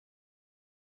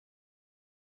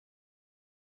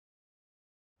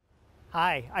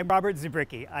Hi, I'm Robert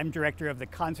Zubricki. I'm director of the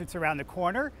Concerts Around the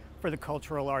Corner for the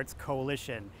Cultural Arts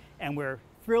Coalition. And we're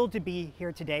thrilled to be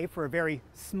here today for a very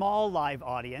small live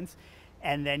audience.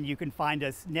 And then you can find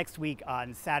us next week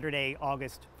on Saturday,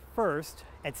 August 1st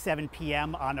at 7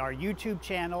 p.m. on our YouTube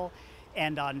channel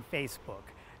and on Facebook.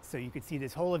 So you can see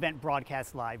this whole event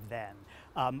broadcast live then.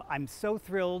 I'm so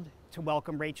thrilled to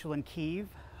welcome Rachel and Keve.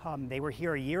 They were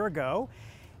here a year ago,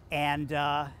 and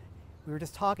we were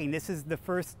just talking. This is the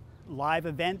first live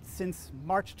event since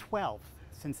March 12th,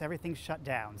 since everything shut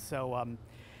down. So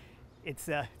it's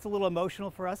a little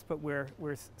emotional for us, but we're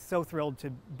so thrilled to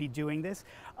be doing this.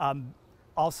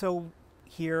 Also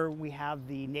here we have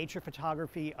the nature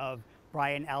photography of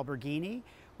Brian Alberghini.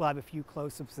 We'll have a few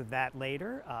close-ups of that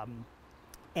later.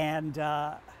 And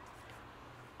I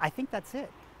think that's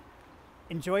it.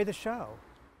 Enjoy the show.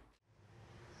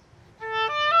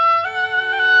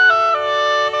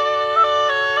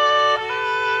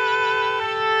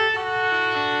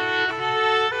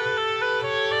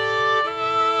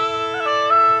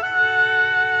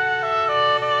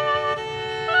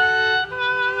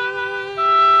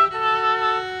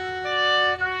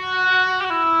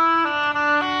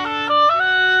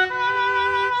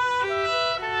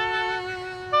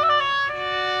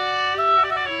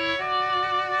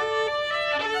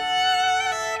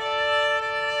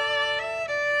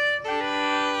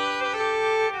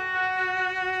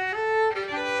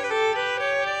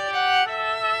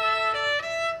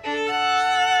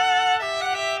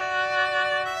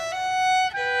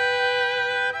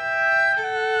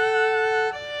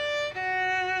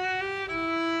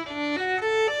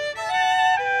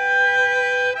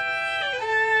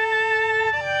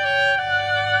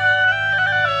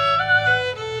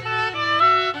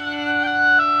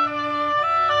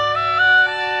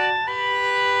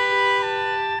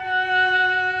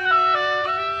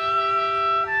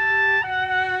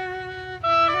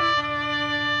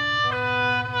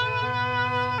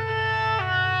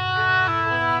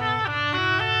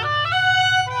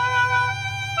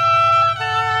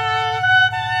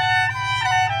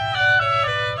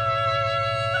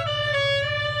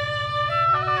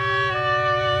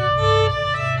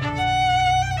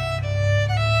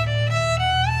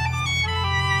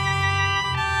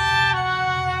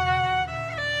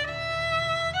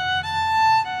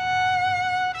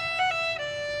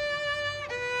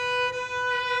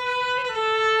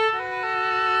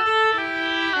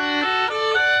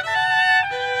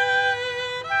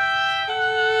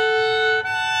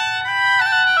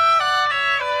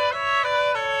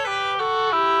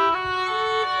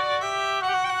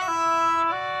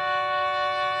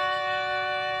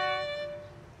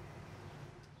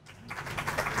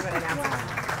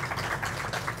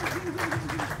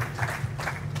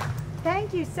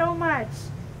 Thank you so much.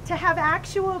 To have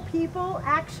actual people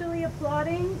actually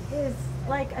applauding is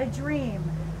like a dream.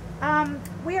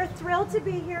 We are thrilled to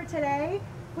be here today.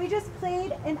 We just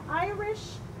played an Irish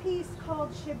piece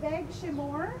called Begh,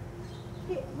 Mohr.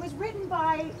 It was written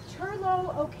by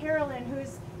Turlough O'Carolan,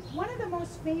 who's one of the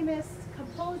most famous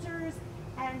composers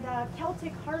and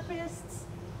Celtic harpists.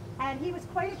 And he was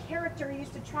quite a character. He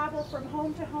used to travel from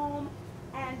home to home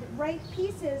and write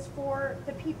pieces for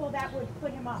the people that would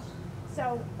put him up.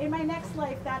 So in my next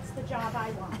life, that's the job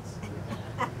I want.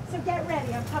 So get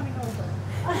ready, I'm coming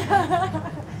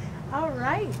over. All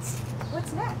right,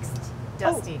 what's next?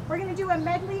 Dusty. Oh, we're gonna do a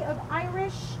medley of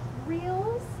Irish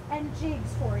reels and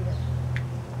jigs for you.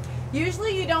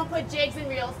 Usually you don't put jigs and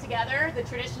reels together. The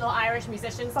traditional Irish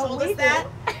musicians Oh, told us we that.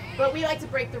 do. But we like to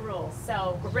break the rules,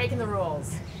 so we're breaking the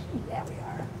rules. Yeah, we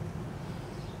are.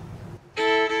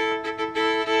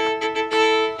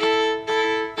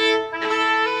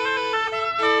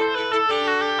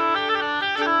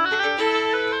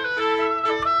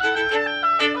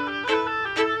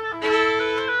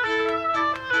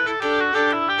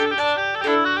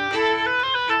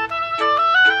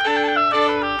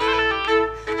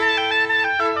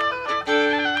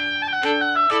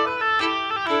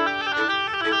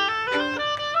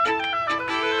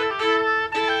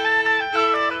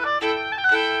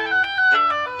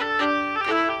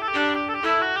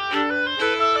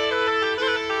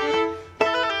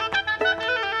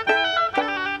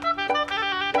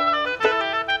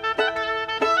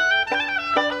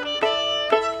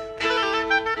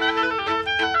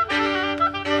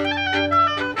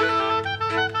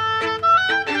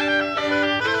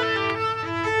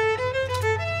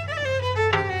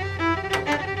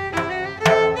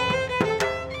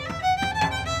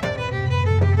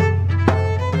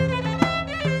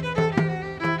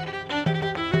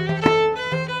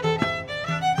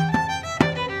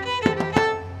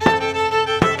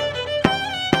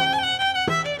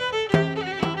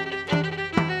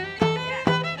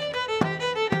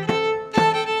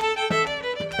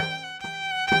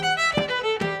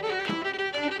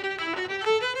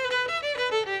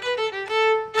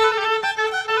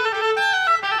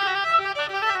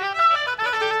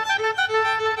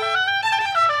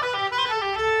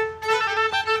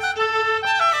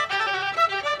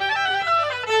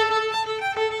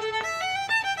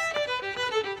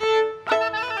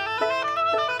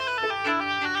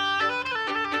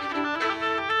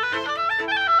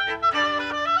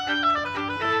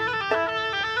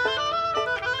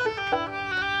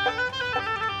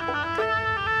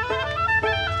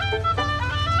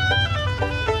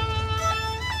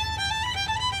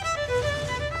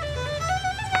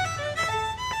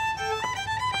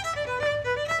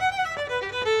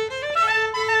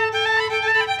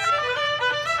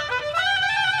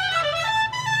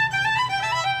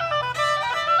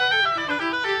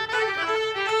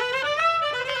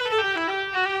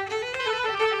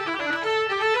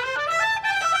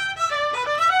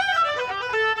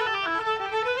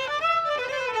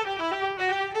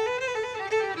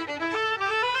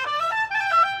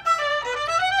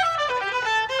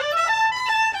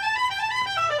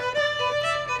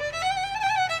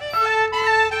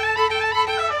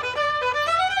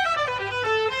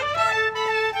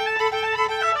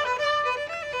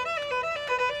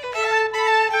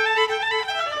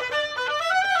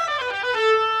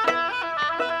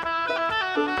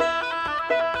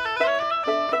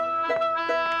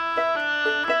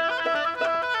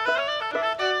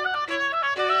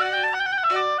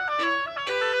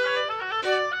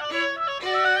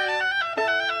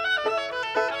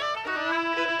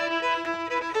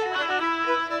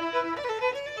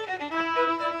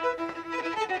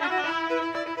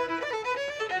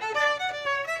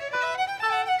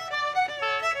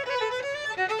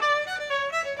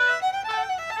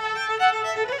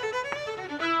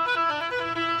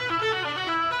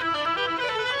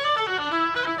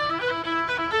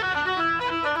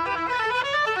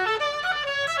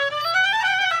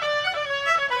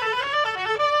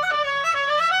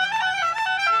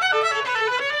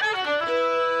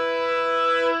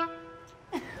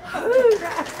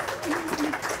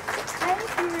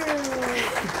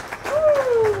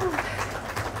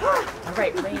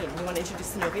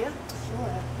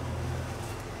 Sure.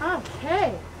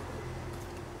 Okay.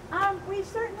 We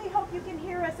certainly hope you can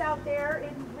hear us out there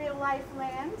in real life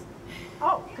land.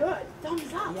 Oh, good.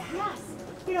 Thumbs up. Yeah. Yes.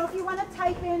 You know, if you want to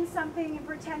type in something and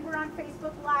pretend we're on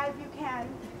Facebook Live, you can.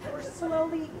 We're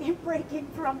slowly breaking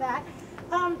from that.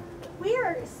 We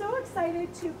are so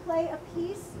excited to play a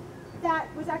piece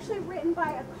that was actually written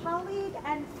by a colleague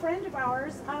and friend of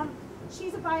ours.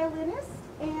 She's a violinist,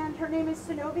 and her name is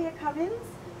Cenovia Cummins,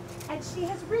 and she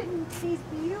has written these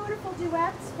beautiful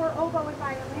duets for oboe and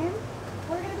violin.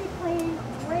 We're going to be playing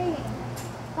Rain,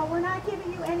 but we're not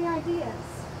giving you any ideas.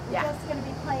 We're just going to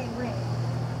be playing Rain.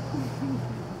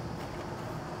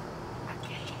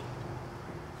 Okay.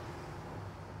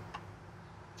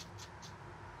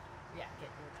 Yeah, get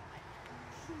through that way.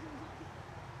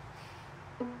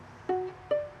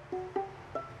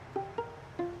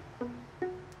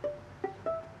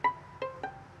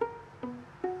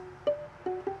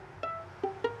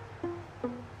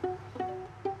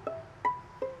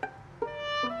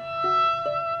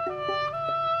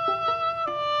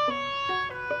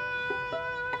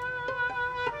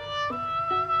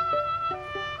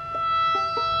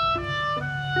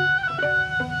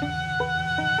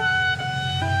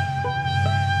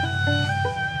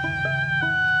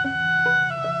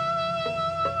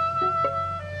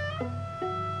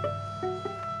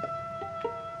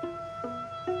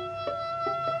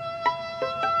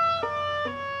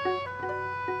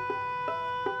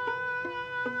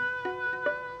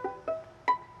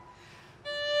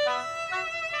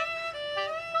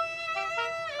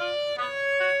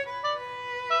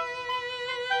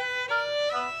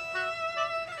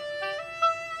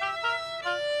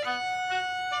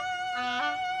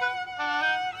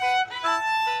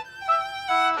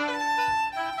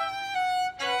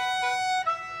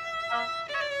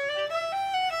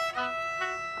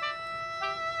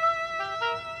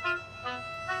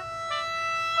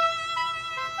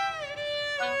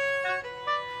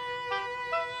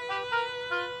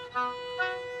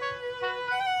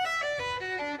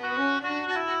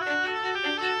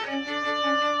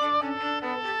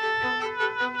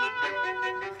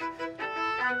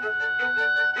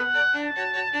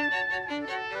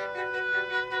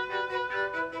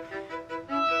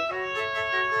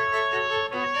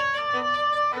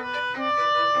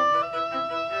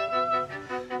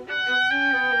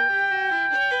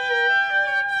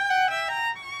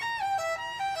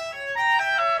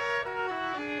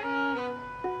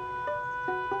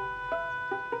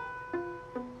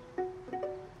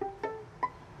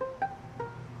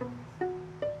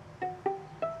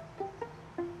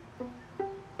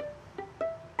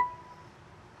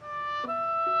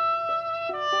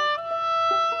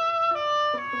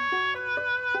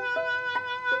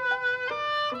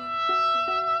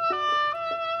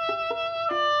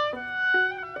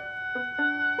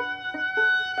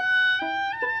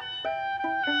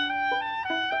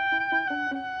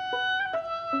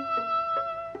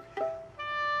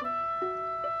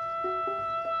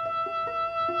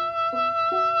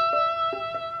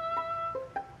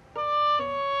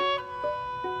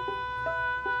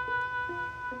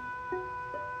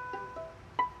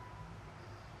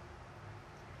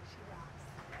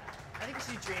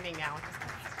 Dreaming now.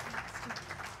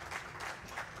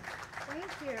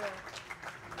 Thank you.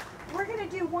 We're going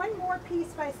to do one more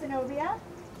piece by Cenovia.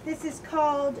 This is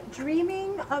called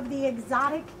Dreaming of the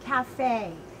Exotic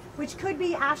Cafe, which could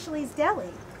be Ashley's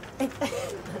Deli,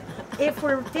 if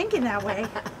we're thinking that way.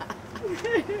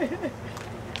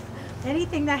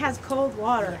 Anything that has cold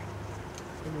water.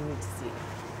 And we need to see.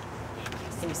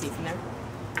 Can you see from there?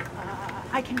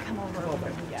 I can come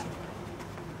over. Yeah.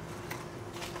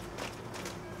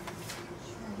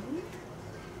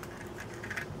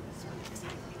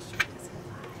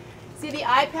 See, the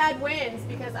iPad wins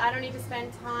because I don't need to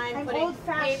spend time putting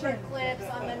paper clips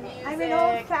on the music. I'm an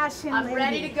old-fashioned lady. I'm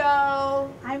ready to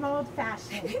go. I'm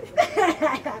old-fashioned.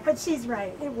 But she's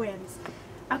right. It wins.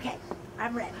 Okay,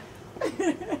 I'm ready.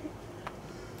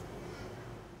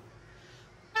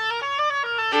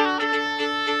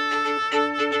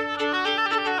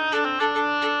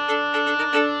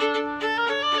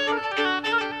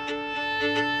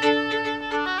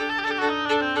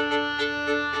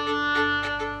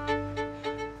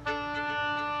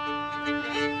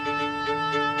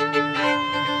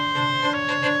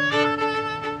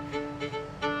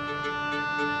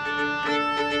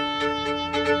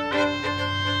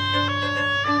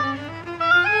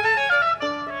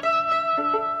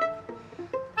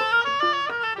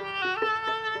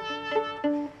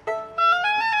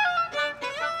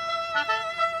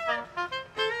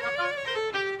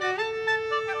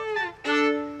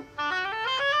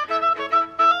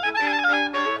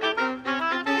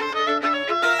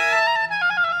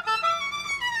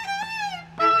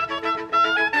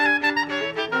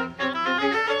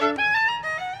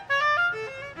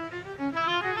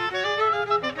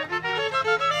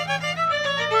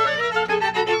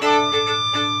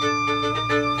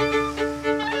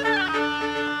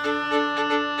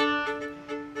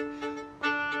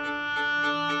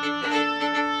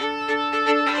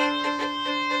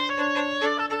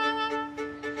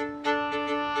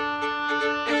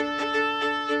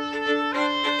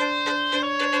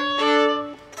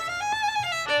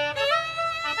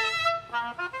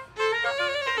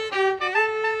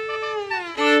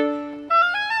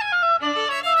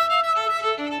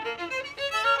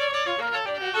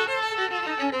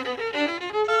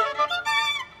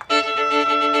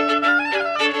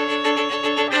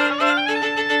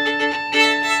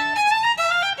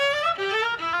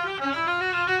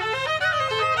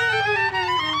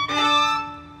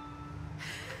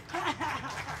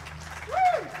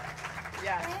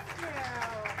 Yes. Thank you.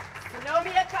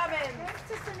 Cenovia Cummins. Thanks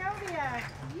to Cenovia.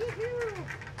 Yoo-hoo.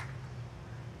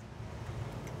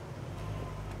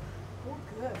 Oh,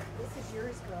 good. This is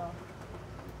yours, girl.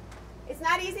 It's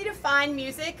not easy to find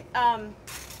music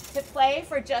to play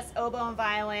for just oboe and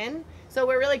violin. So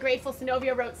we're really grateful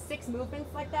Cenovia wrote 6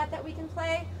 movements like that we can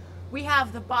play. We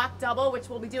have the Bach double, which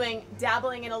we'll be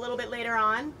dabbling in a little bit later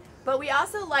on. But we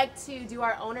also like to do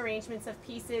our own arrangements of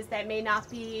pieces that may not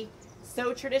be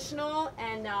so traditional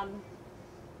and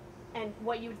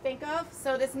what you would think of.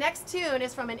 So this next tune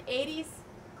is from an 80s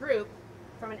group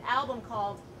from an album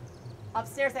called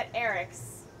Upstairs at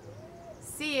Eric's.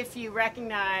 See if you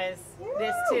recognize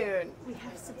this tune. We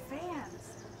have some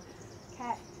fans.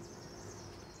 Okay.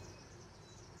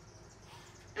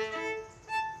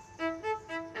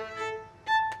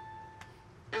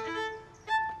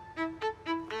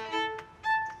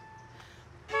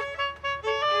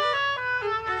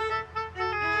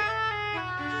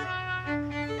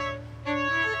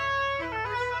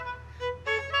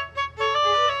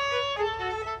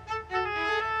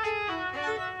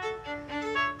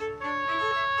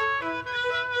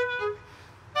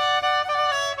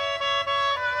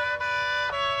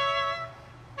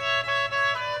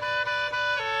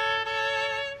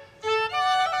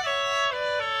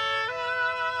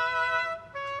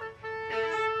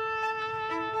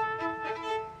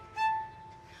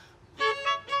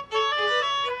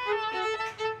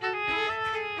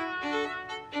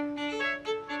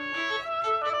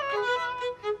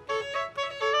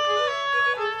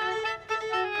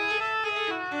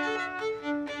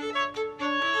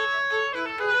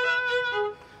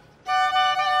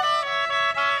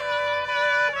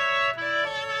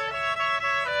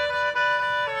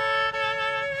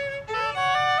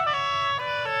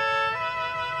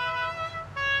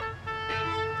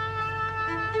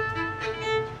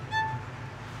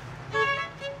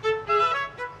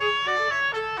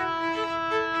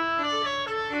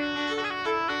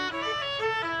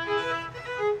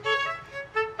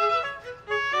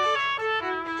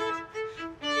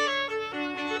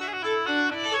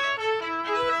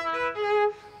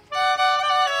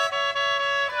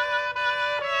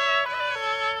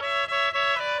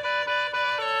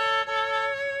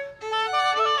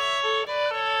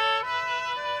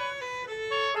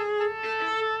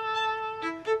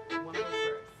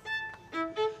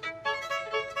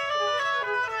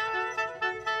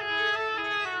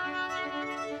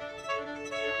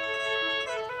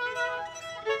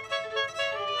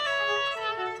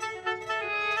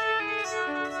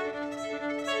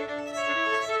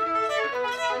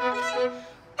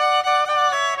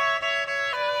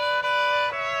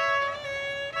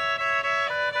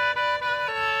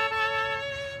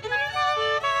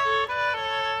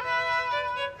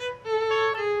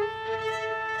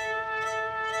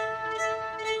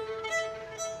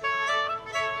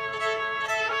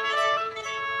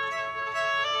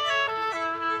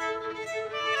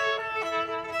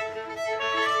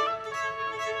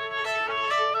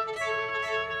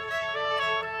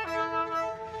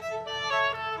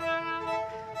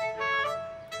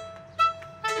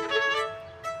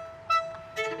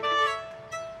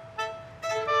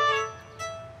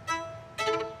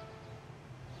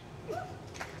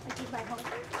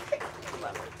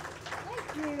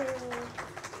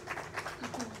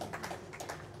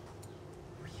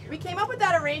 We came up with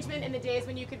that arrangement in the days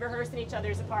when you could rehearse in each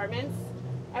other's apartments.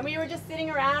 And we were just sitting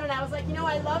around and I was like, you know,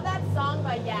 I love that song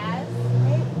by Yaz.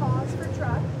 Hey, pause for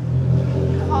truck.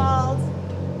 Called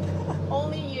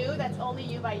Only You, that's Only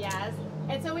You by Yaz.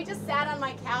 And so we just sat on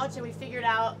my couch and we figured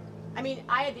out, I mean,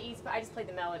 I had the east, but I just played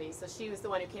the melody. So she was the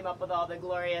one who came up with all the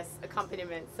glorious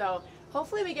accompaniment. So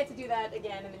hopefully we get to do that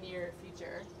again in the near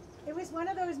future. It was one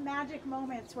of those magic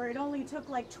moments where it only took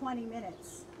like 20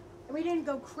 minutes. And we didn't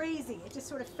go crazy. It just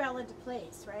sort of fell into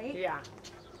place, right? Yeah.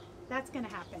 That's going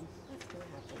to happen. That's going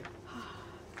to happen.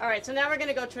 All right, so now we're going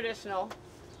to go traditional.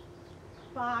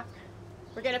 Bach.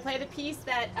 We're going to play the piece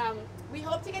that we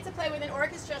hope to get to play with an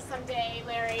orchestra someday,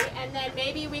 Larry, and then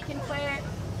maybe we can play it.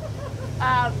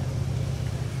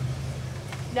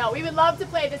 No, we would love to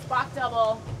play this Bach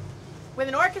double with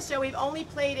an orchestra. We've only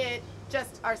played it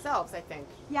just ourselves, I think.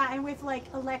 Yeah, and with like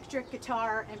electric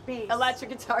guitar and bass. Electric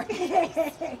guitar.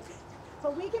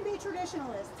 But we can be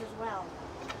traditionalists as well.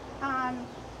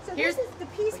 So Here's, this is the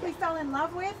piece we fell in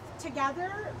love with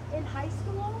together in high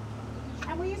school.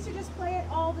 And we used to just play it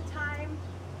all the time.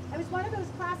 It was one of those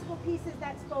classical pieces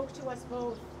that spoke to us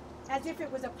both as if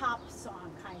it was a pop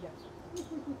song, kind of.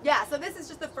 Yeah, so this is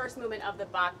just the first movement of the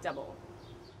Bach double.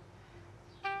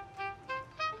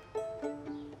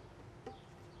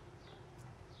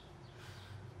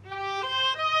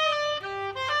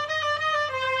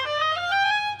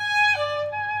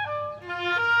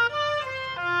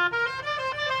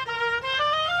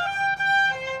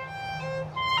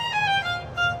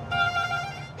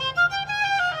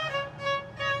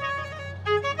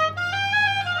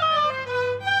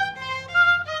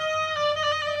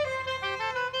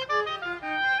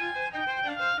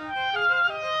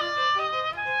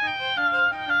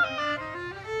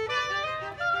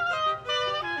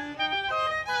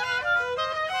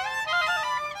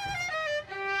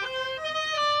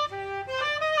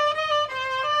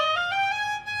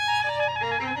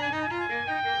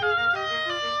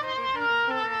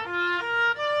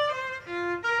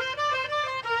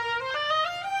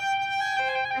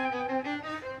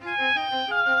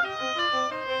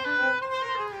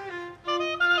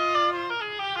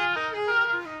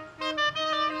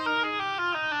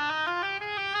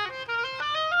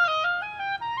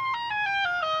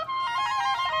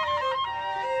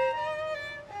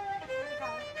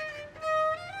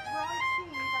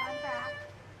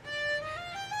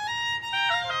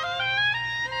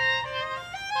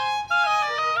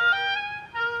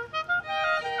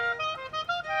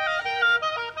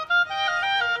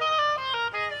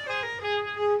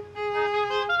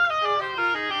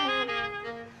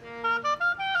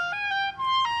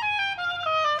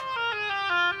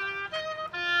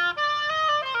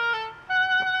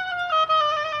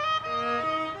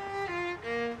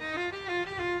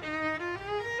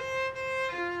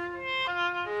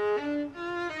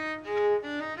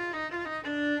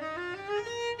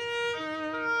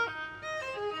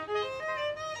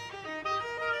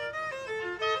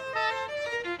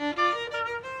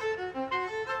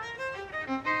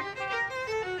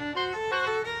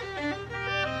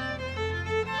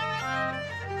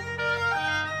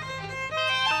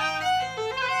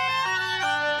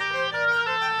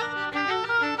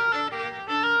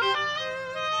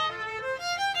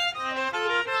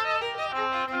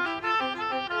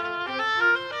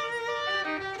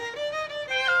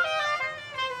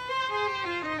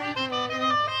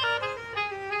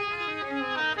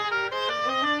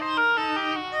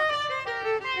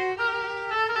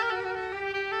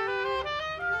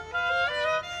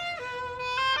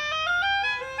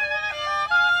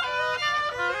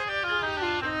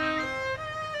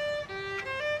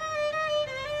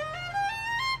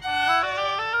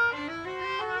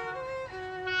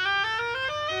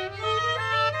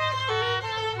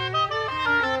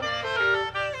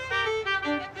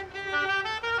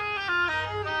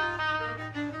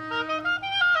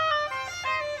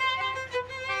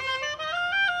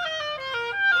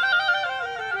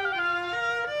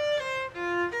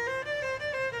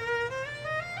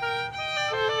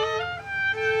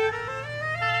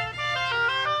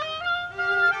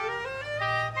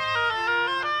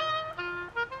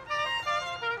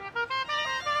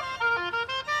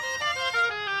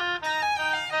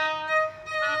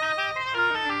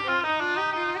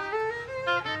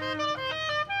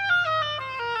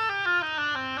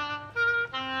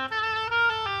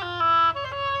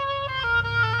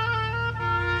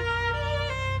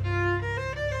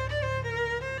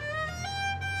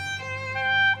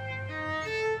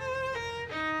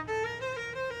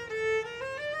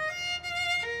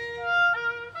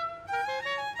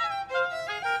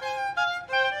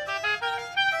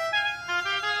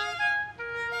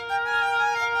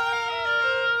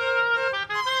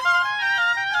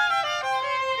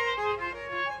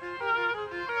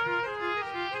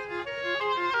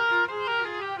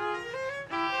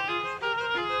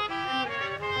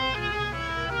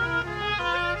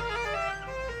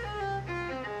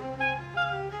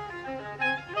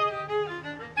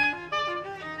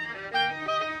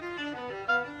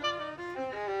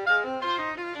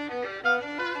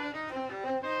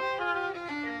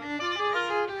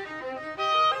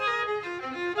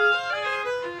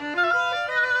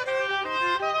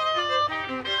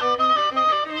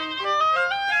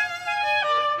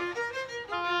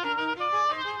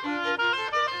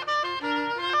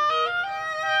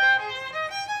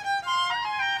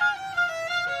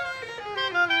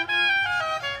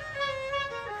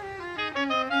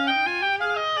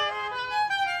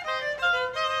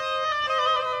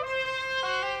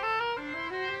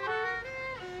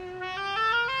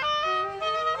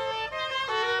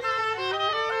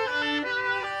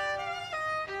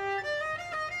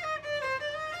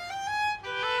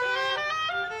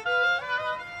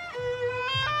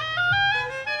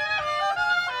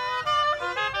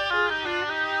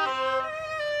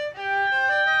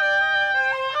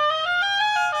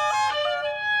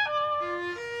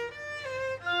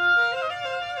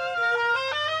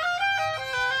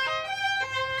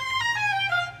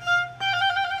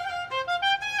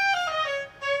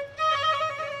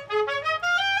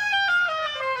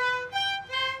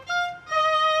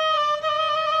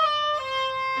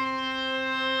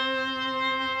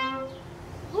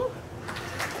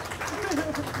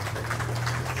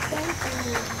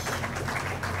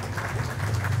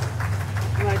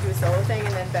 a solo thing,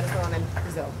 and then Venezuelan and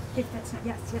Brazil. If that's not,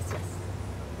 yes, yes, yes.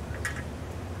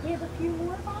 We have a few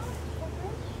more, Bob.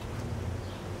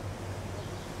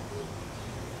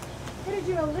 I'm going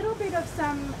to do a little bit of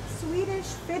some Swedish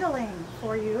fiddling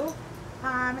for you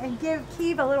and give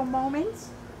Keve a little moment.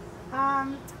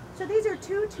 So these are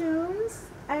two tunes,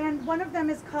 and one of them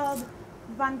is called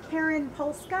Vankarin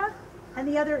Polska, and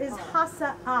the other is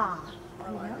Hasse. I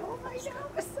know,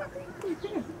 sorry.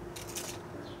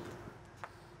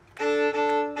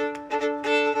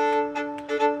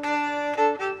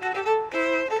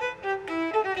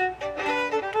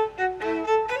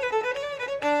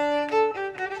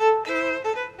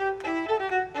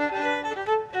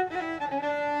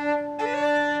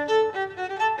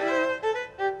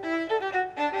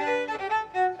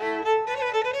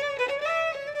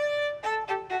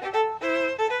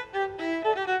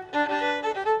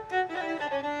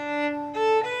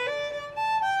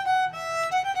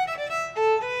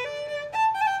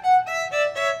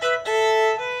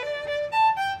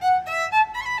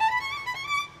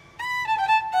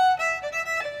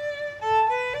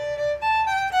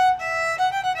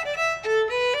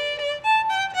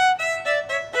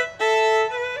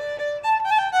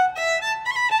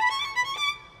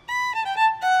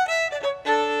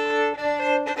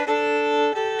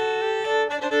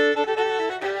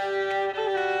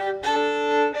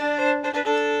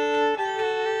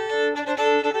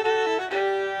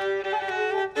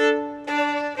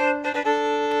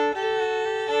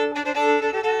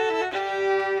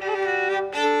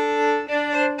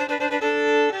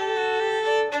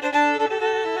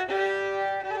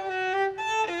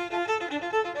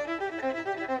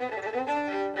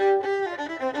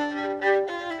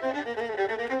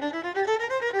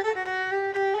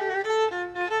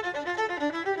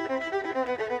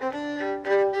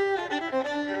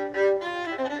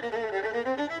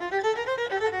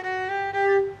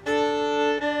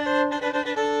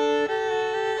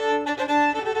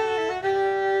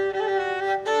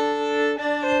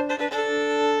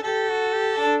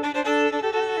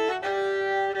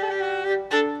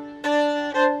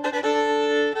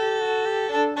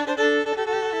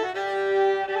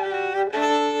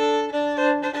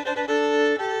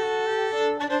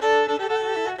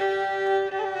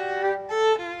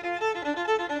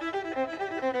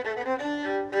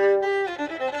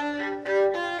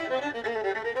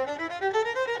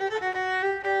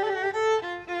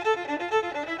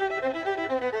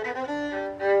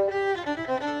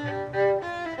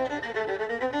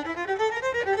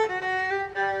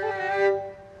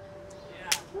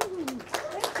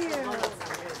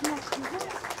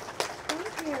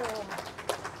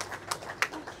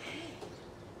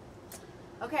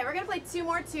 Okay, we're gonna play two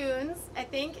more tunes, I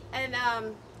think, and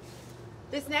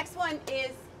this next one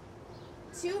is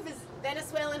two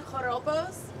Venezuelan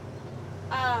joropos.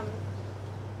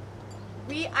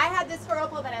 I had this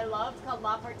joropo that I loved called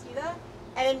La Partita,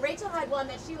 and then Rachel had one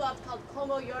that she loved called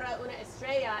Como llora una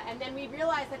Estrella, and then we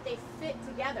realized that they fit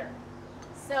together.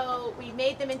 So we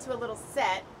made them into a little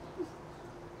set.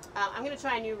 I'm gonna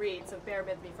try a new reed, so bear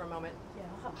with me for a moment. Yeah.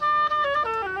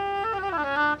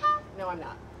 No, I'm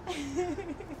not.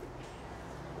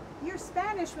 Your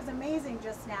Spanish was amazing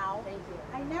just now. Thank you.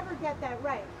 I never get that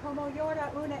right. Como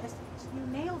llora una Estrella. You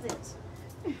nailed it.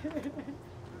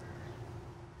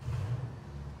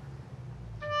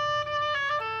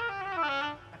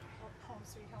 Home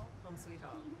sweet home. Home sweet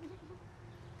home.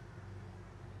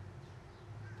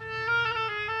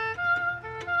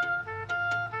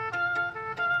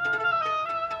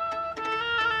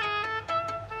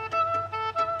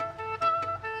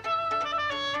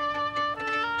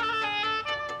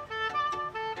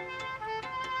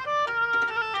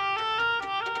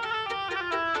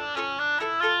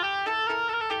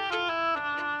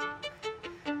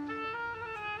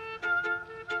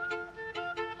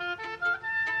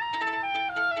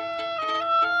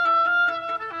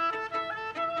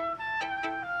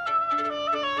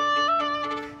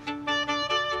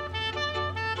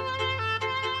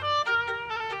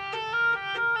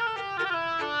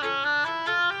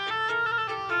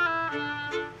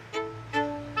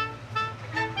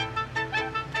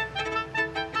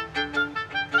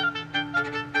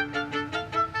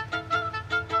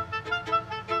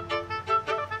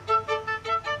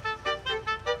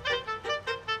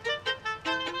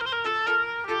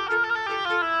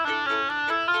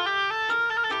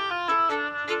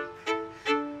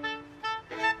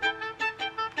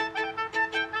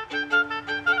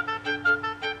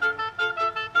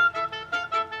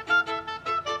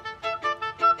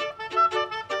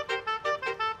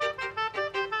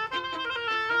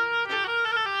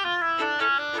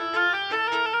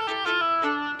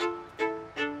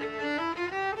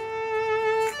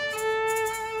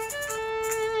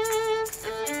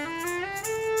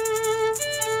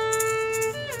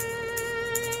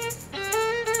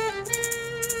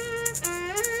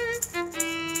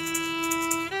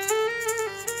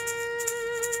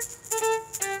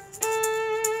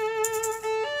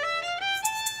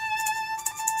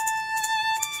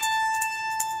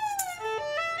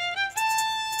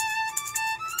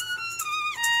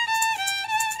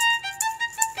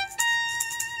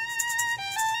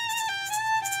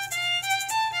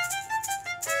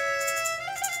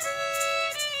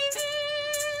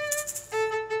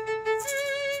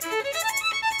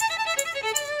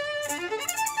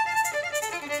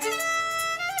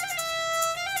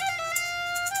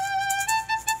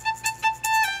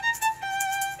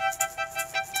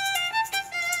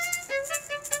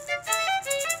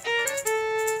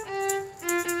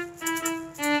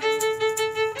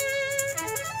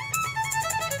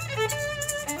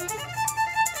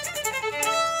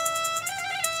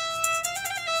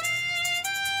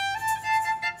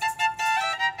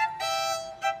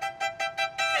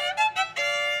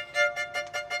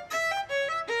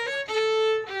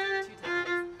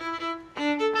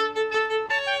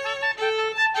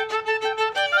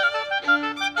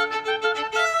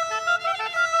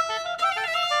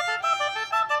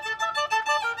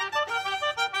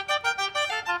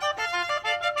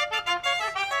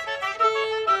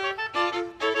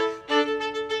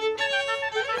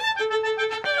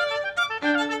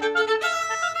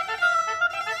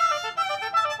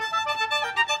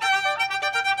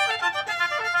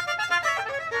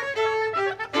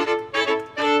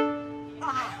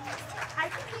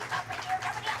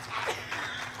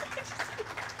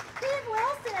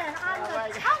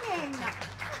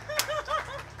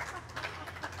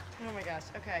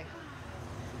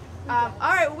 All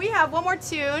right, we have one more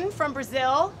tune from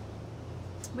Brazil.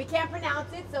 We can't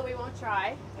pronounce it, so we won't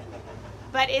try.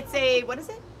 But it's a, what is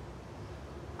it?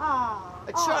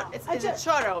 It's a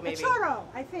choro, maybe. A choro,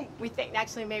 I think. We think,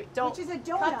 actually, maybe. Don't Which is a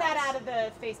donut. cut that out of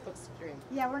the Facebook stream.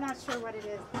 Yeah, we're not sure what it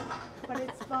is, but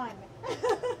it's fun.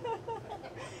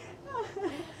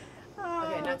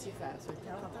 Okay, not too fast.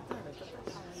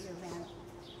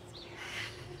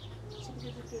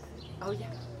 Oh, yeah.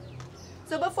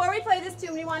 So before we play this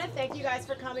tune, we want to thank you guys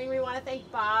for coming. We want to thank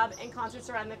Bob and Concerts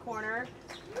Around the Corner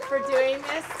for doing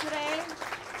this today.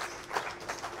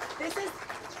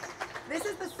 This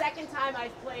is the second time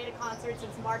I've played a concert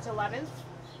since March 11th,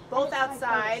 both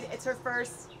outside. It's her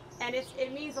first, and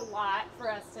it means a lot for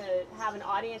us to have an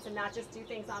audience and not just do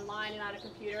things online and on a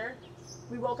computer.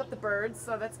 We woke up the birds,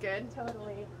 so that's good.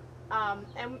 Totally.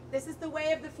 And this is the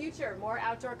way of the future, more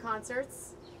outdoor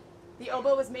concerts. The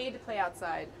oboe was made to play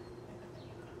outside.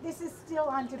 This is still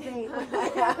on debate. I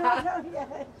don't know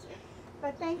yet.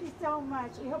 But thank you so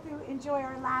much. We hope you enjoy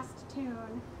our last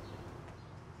tune.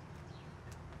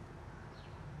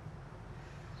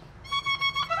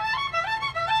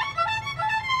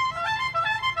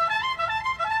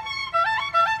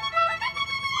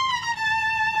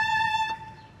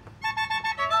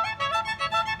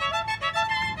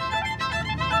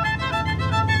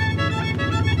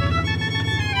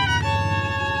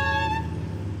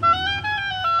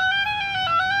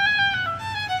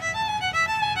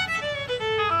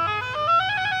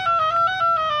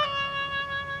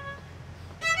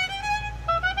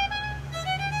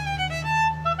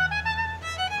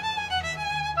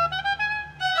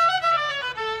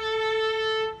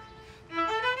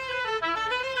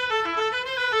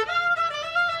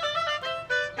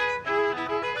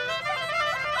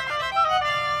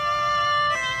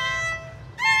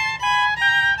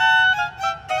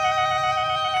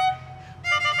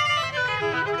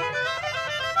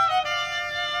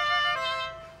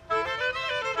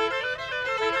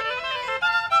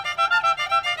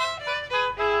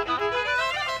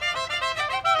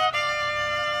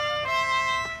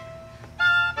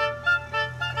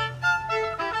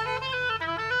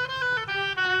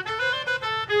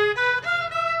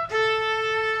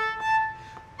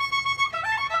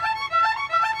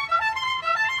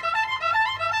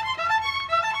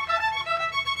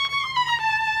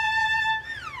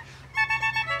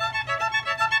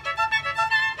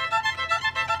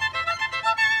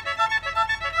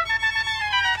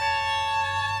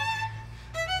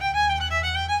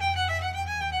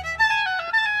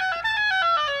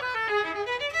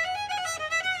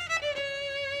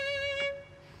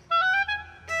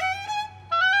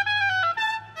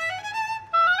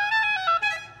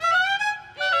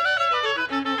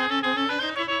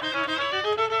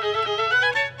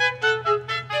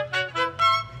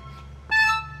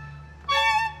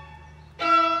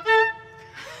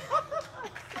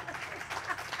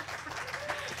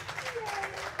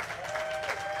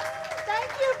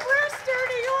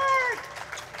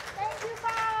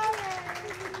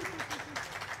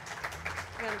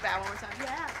 Bow one more time.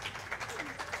 Yeah.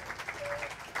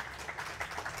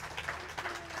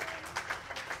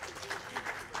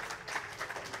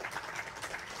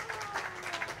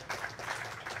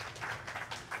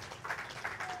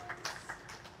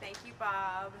 Thank you,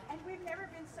 Bob. And we've never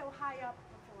been so high up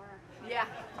before. Yeah.